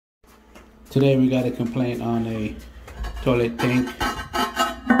Today we got a complaint on a toilet tank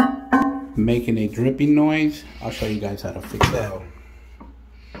making a dripping noise. I'll show you guys how to fix that.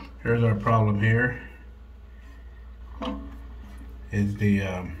 Here's our problem here. Is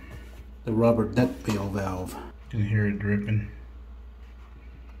the rubber duckbill valve. You can hear it dripping.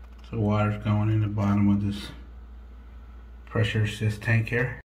 So water's going in the bottom of this pressure assist tank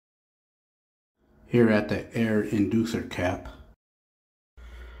here. Here at the air inducer cap.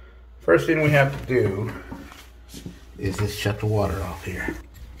 First thing we have to do is just shut the water off here.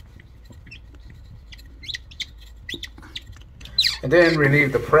 And then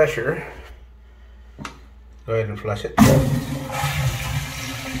relieve the pressure. Go ahead and flush it.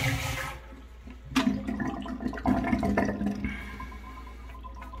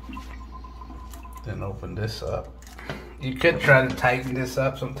 Then open this up. You could try to tighten this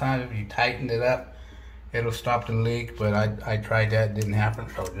up. Sometimes if you tighten it up, it'll stop the leak, but I tried that, it didn't happen,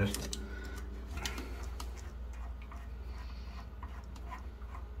 so just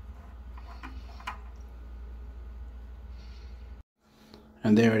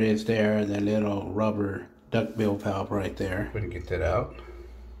and there it is there, the little rubber duckbill valve right there. We can get that out.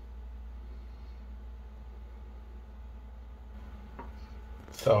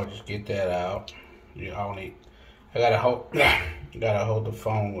 So just get that out. You only I gotta hold the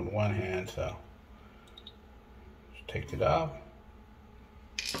phone with one hand, so just take it off.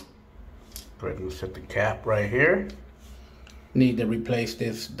 Go ahead and set the cap right here. Need to replace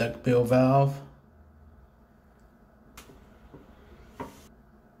this duckbill valve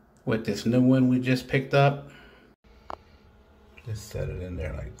with this new one we just picked up. Just set it in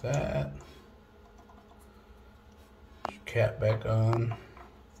there like that. Cap back on.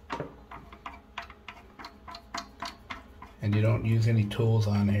 And you don't use any tools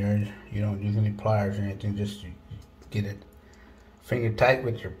on here. You don't use any pliers or anything. Just you get it finger tight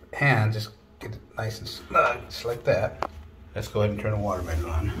with your hand. Just get it nice and snug, just like that. Let's go ahead and turn the water back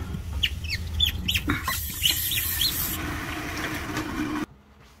on.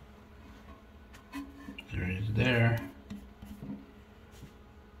 There it is there.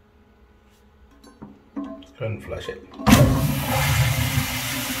 Let's go ahead and flush it.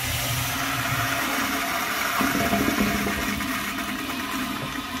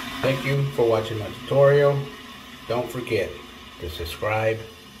 Thank you for watching my tutorial. Don't forget to subscribe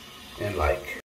and like.